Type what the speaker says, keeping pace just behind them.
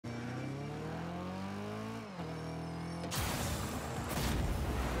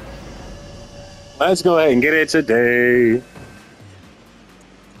Let's go ahead and get it today.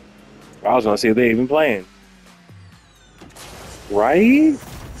 I was gonna see if they even playing. Right?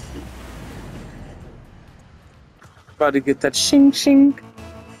 About to get that shing shing.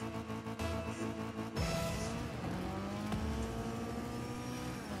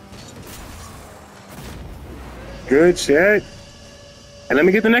 Good shit. And let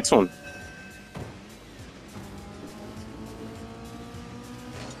me get the next one.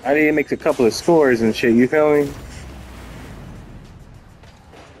 I need to make a couple of scores and shit, you feel me?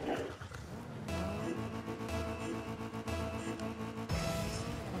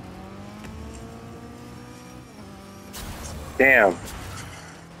 Damn.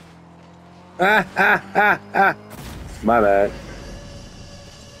 My bad.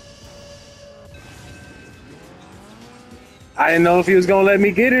 I didn't know if he was gonna let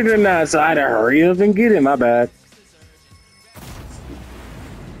me get it or not, so I had to hurry up and get it. My bad.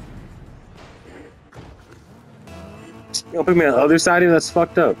 You gonna put me on the other side here? That's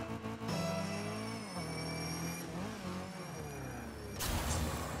fucked up.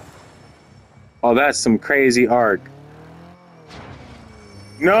 Oh, that's some crazy arc.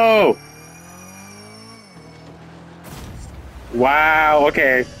 No! Wow,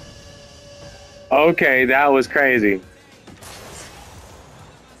 okay. Okay, that was crazy.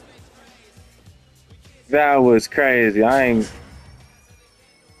 That was crazy. I ain't...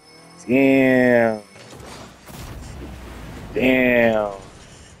 Damn. Damn.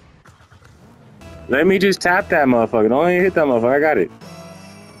 Let me just tap that motherfucker. Don't even hit that motherfucker. I got it.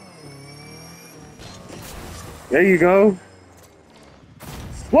 There you go.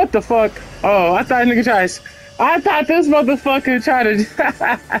 What the fuck? Oh, I thought nigga tried. I thought this motherfucker tried to.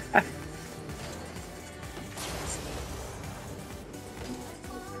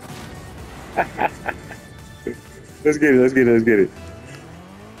 Let's get it. Let's get it. Let's get it.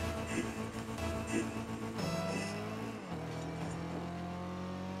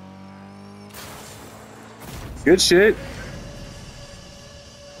 Good shit.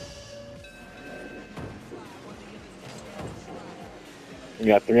 We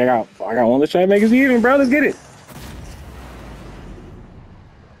got three. I got one. Let's try to make it even, bro. Let's get it.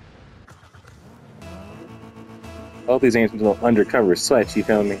 Hope these ain't some little undercover sweats. You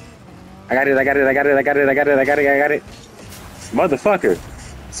feel me? I got it. I got it. I got it. I got it. I got it. I got it. I got it. Motherfucker.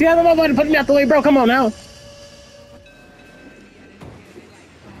 See how the motherfucker put me out the way, bro? Come on now.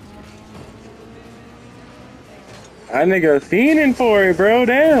 That nigga fiending for it, bro.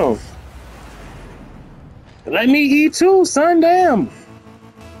 Damn. Let me eat too, son. Damn.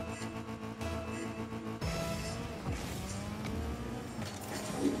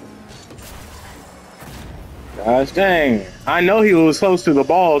 Gosh dang. I know he was close to the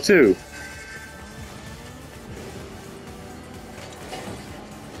ball, too.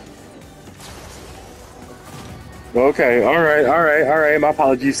 Okay, all right. My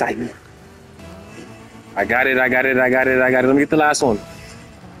apologies. I got it. Let me get the last one.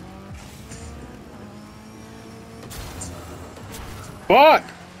 Fuck!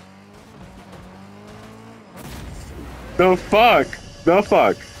 The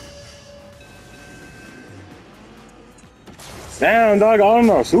fuck? Damn, dog, I don't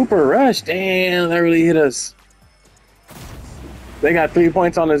know. Super rush. Damn, that really hit us. They got 3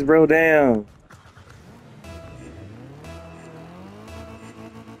 points on us, bro. Damn.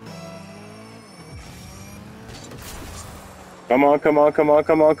 Come on.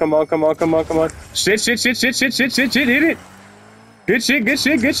 Shit. Hit it. Good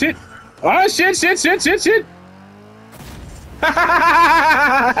shit. Oh, shit.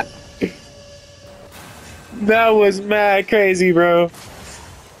 That was mad crazy, bro.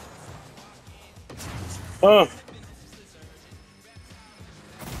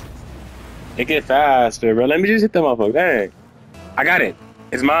 It get faster, bro. Let me just hit them motherfucker. Dang. I got it.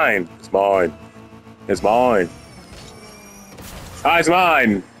 It's mine. Ah, it's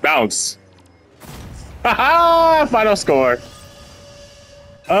mine. Bounce. Ha! Final score.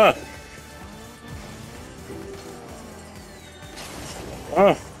 Got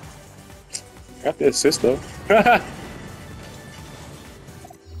the assist though.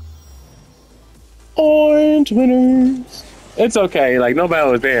 Orange winners. It's okay. Like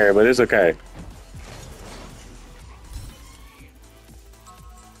nobody was there, but it's okay.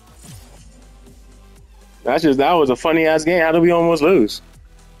 That was a funny ass game. How did we almost lose?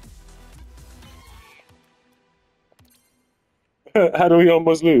 How do we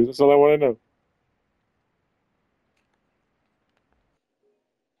almost lose? That's all I want to know.